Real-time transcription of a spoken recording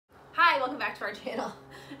welcome back to our channel.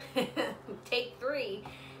 Take 3.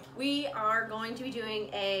 We are going to be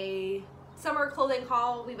doing a summer clothing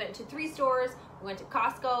haul. We went to 3 stores. We went to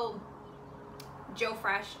Costco, Joe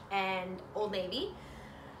Fresh, and Old Navy.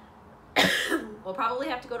 We'll probably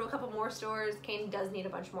have to go to a couple more stores. Kane does need a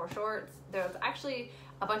bunch more shorts. There's actually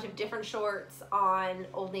a bunch of different shorts on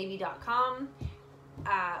oldnavy.com.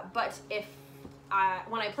 But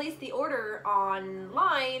when I placed the order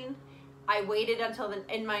online, I waited until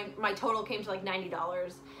my total came to like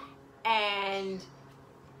 $90, and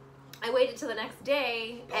I waited till the next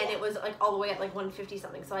day, and it was like all the way at like 150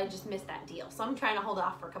 something. So I just missed that deal. So I'm trying to hold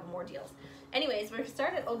off for a couple more deals. Anyways, we're gonna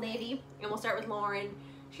start at Old Navy, and we'll start with Lauren.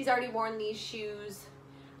 She's already worn these shoes.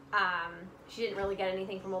 She didn't really get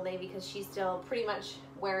anything from Old Navy because she's still pretty much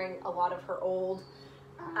wearing a lot of her old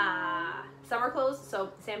summer clothes.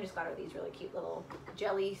 So Sam just got her these really cute little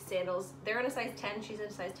jelly sandals. They're in a size 10. She's in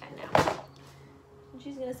a size 10 now. And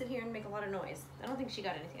she's gonna sit here and make a lot of noise. I don't think she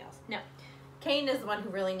got anything else. No. Kane is the one who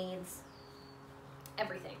really needs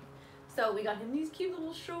everything. So we got him these cute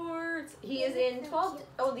little shorts. He is in 12.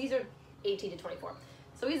 Oh, these are 18 to 24.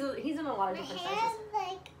 So he's in a lot of different sizes. My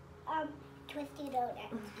hair is like twisty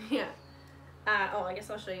donut. Yeah. Oh, I guess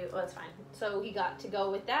I'll show you. Oh, that's fine. So he got to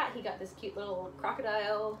go with that. He got this cute little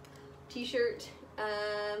crocodile t-shirt,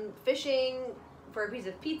 fishing for a piece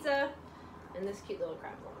of pizza, and this cute little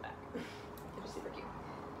crab on the back. Which is super cute.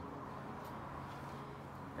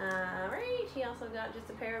 Alright, he also got just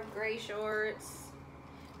a pair of gray shorts.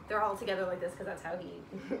 They're all together like this because that's how he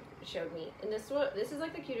showed me. And this is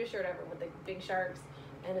like the cutest shirt ever with the big sharks,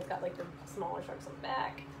 and it's got like the smaller sharks on the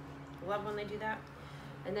back. Love when they do that.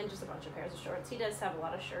 And then just a bunch of pairs of shorts. He does have a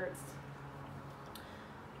lot of shirts.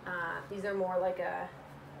 These are more like a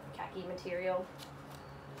khaki material.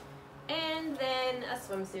 And then a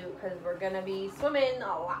swimsuit because we're gonna be swimming a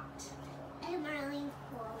lot. And Marlene's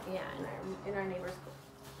pool. Yeah, in our neighbor's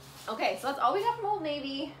pool. Okay, so that's all we got from Old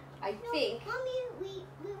Navy, I think. Mommy,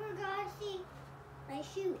 we were gonna see my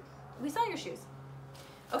shoes. We saw your shoes.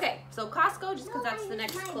 Okay, so Costco, just because that's the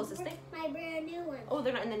next closest thing. My brand new one. Oh,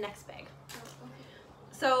 they're not in the next bag. Oh, okay.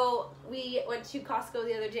 So we went to Costco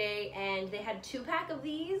the other day, and they had 2-pack of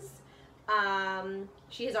these.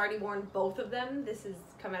 She has already worn both of them. This has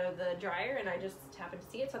come out of the dryer, and I just happened to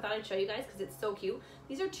see it, so I thought I'd show you guys because it's so cute.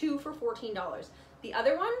 These are 2 for $14. The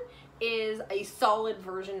other one is a solid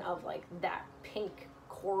version of like that pink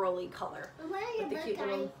corally color. I'm wearing with the cute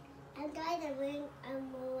little. And guys,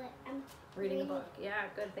 I'm Reading a book. Yeah,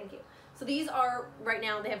 good, thank you. So these are, right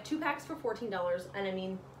now, they have 2 packs for $14, and I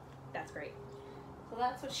mean, that's great. So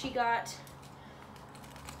that's what she got.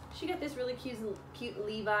 She got this really cute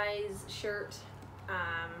Levi's shirt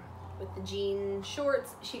with the jean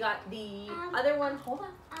shorts. She got the other one, hold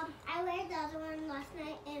on. I wear the other one last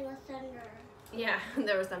night, and it was thunder. Yeah,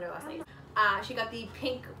 there was thunder last night. She got the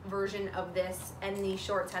pink version of this, and the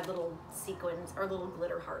shorts had little sequins or little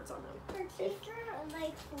glitter hearts on them. Her teacher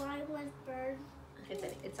like flying with birds.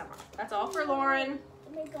 It's summer. That's all for Lauren.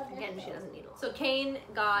 Again, she doesn't need it. So Kane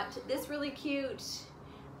got this really cute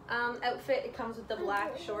outfit. It comes with the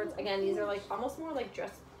black shorts. Again, these are like almost more like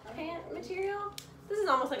dress pant material. This is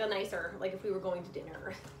almost like a nicer, like if we were going to dinner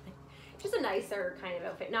or something. Just a nicer kind of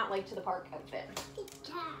outfit, not like to the park outfit.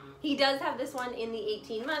 He does have this one in the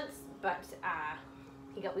 18 months, but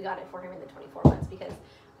we got it for him in the 24 months because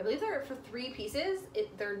I believe they're for 3 pieces.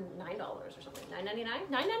 They're $9 or something. $9.99?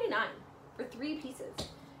 $9.99 for 3 pieces.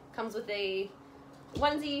 Comes with a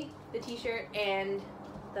onesie, the t-shirt, and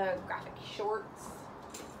the graphic shorts.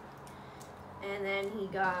 And then he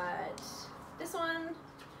got this one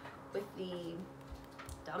with the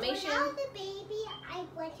Dalmatian. When I was a baby, I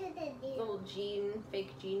went to the little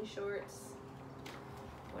fake jean shorts.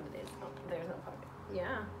 What are these? Oh, there's no pocket.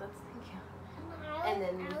 Yeah, that's, thank you. And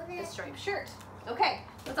then the striped shirt. Okay,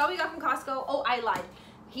 that's all we got from Costco. Oh, I lied.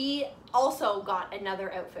 He also got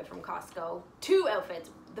another outfit from Costco. 2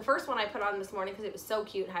 outfits. The first one I put on this morning because it was so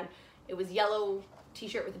cute. It was yellow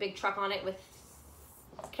t-shirt with a big truck on it with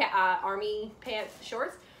army pants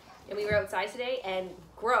shorts. And we were outside today, and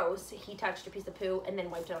gross, he touched a piece of poo and then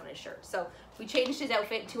wiped it on his shirt. So we changed his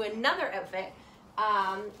outfit to another outfit,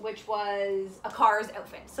 which was a Cars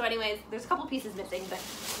outfit. So anyways, there's a couple pieces missing, but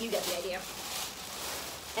you get the idea.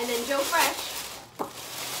 And then Joe Fresh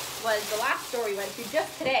was the last store we went to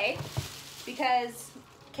just today because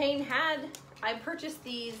Kane I purchased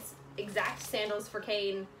these exact sandals for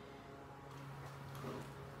Kane,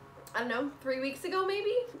 I don't know, 3 weeks ago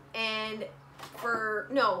maybe? And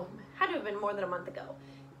had to have been more than a month ago.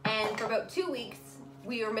 And for about 2 weeks,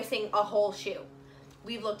 we were missing a whole shoe.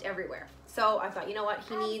 We've looked everywhere. So I thought, you know what,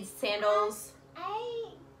 he needs sandals.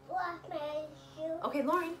 I lost my shoe. Okay,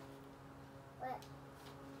 Lauren. What?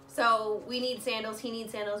 So we need sandals, he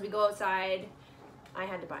needs sandals, we go outside. I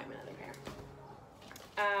had to buy him another pair.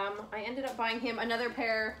 I ended up buying him another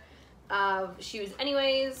pair of shoes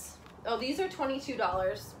anyways. Oh, these are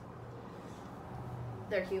 $22.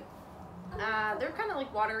 They're cute. They're kind of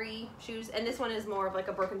like watery shoes, and this one is more of like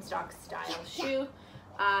a Birkenstock style shoe.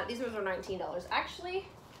 These ones are $19. Actually,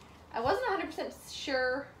 I wasn't 100%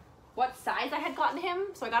 sure what size I had gotten him,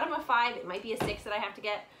 so I got him a 5. It might be a 6 that I have to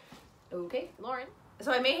get. Okay, Lauren.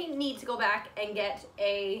 So I may need to go back and get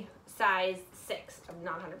a size 6. I'm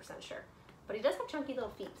not 100% sure. But he does have chunky little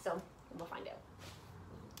feet, so we'll find out.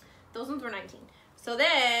 Those ones were 19. So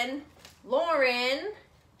then, Lauren,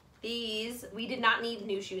 these, we did not need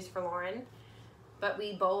new shoes for Lauren, but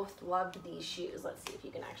we both loved these shoes. Let's see if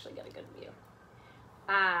you can actually get a good view.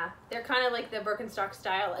 They're kind of like the Birkenstock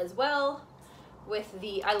style as well, with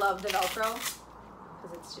the, I love the Velcro,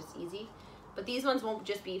 because it's just easy. But these ones won't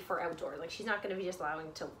just be for outdoor. Like, she's not going to be just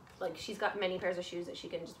allowing to, like, she's got many pairs of shoes that she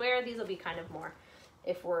can just wear. These will be kind of more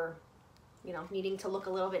if we're, you know, needing to look a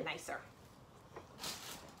little bit nicer.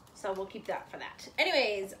 So we'll keep that for that.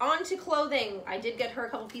 Anyways, on to clothing. I did get her a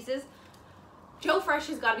couple pieces. Joe Fresh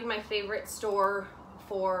has got to be my favorite store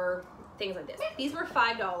for things like this. These were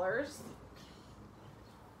 $5.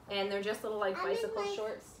 And they're just little like bicycle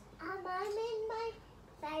shorts. I'm in my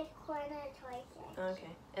side corner choices.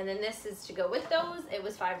 Okay. And then this is to go with those. It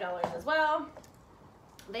was $5 as well.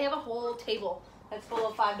 They have a whole table that's full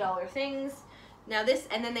of $5 things. Now this,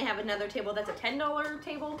 and then they have another table that's a $10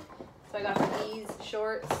 table. So I got her these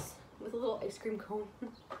shorts with a little ice cream cone.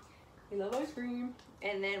 We love ice cream.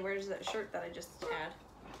 And then where's that shirt that I just had?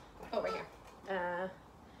 Oh, right here.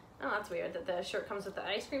 Oh, that's weird that the shirt comes with the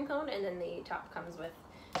ice cream cone and then the top comes with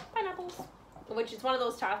pineapples, which is one of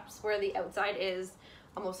those tops where the outside is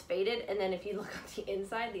almost faded, and then if you look at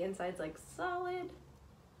the inside's like solid.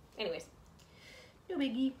 Anyways, no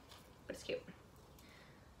biggie, but it's cute.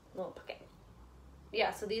 Little pocket.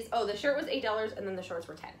 Yeah, so these, oh, the shirt was $8 and then the shorts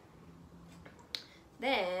were $10.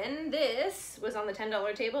 Then this was on the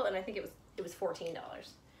 $10 table, and I think it was $14.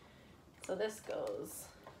 So this goes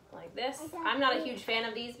like this. I'm not a huge fan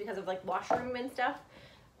of these because of like washroom and stuff.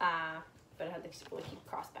 But it had this really cute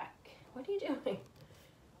cross back. What are you doing?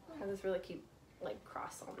 It had this really cute like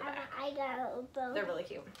cross on the back. I got a little bow. They're really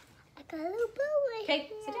cute. I got a little bow right Okay,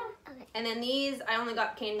 here. sit down. Okay. And then these, I only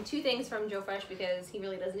came 2 things from Joe Fresh because he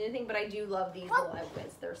really doesn't need anything, but I do love these little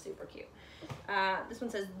outfits. They're super cute. This one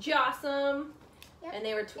says Jossum, Yep. and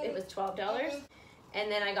it was $12.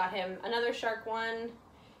 And then I got him another shark one,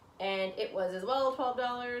 and it was as well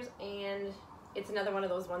 $12. And it's another one of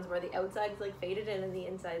those ones where the outside's like faded and then the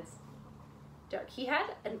inside's dark. He had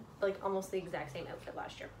like almost the exact same outfit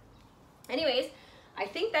last year. Anyways, I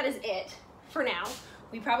think that is it for now.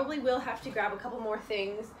 We probably will have to grab a couple more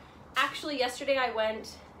things. Actually, yesterday I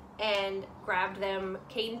went and grabbed them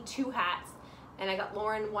Caden 2 hats, and I got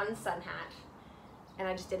Lauren 1 sun hat, and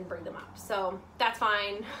I just didn't bring them up. So that's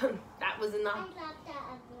fine. That was enough. I got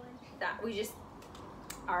that one. That we just,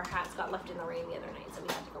 our hats got left in the rain the other night, so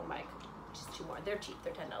we had to go and buy just 2 more. They're cheap,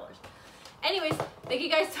 they're $10. Anyways, thank you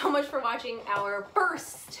guys so much for watching our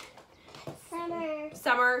first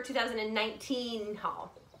summer 2019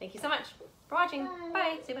 haul. Thank you so much for watching.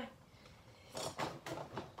 Bye. Say bye.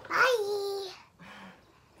 Bye.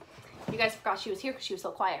 You guys forgot she was here because she was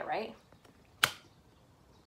so quiet, right?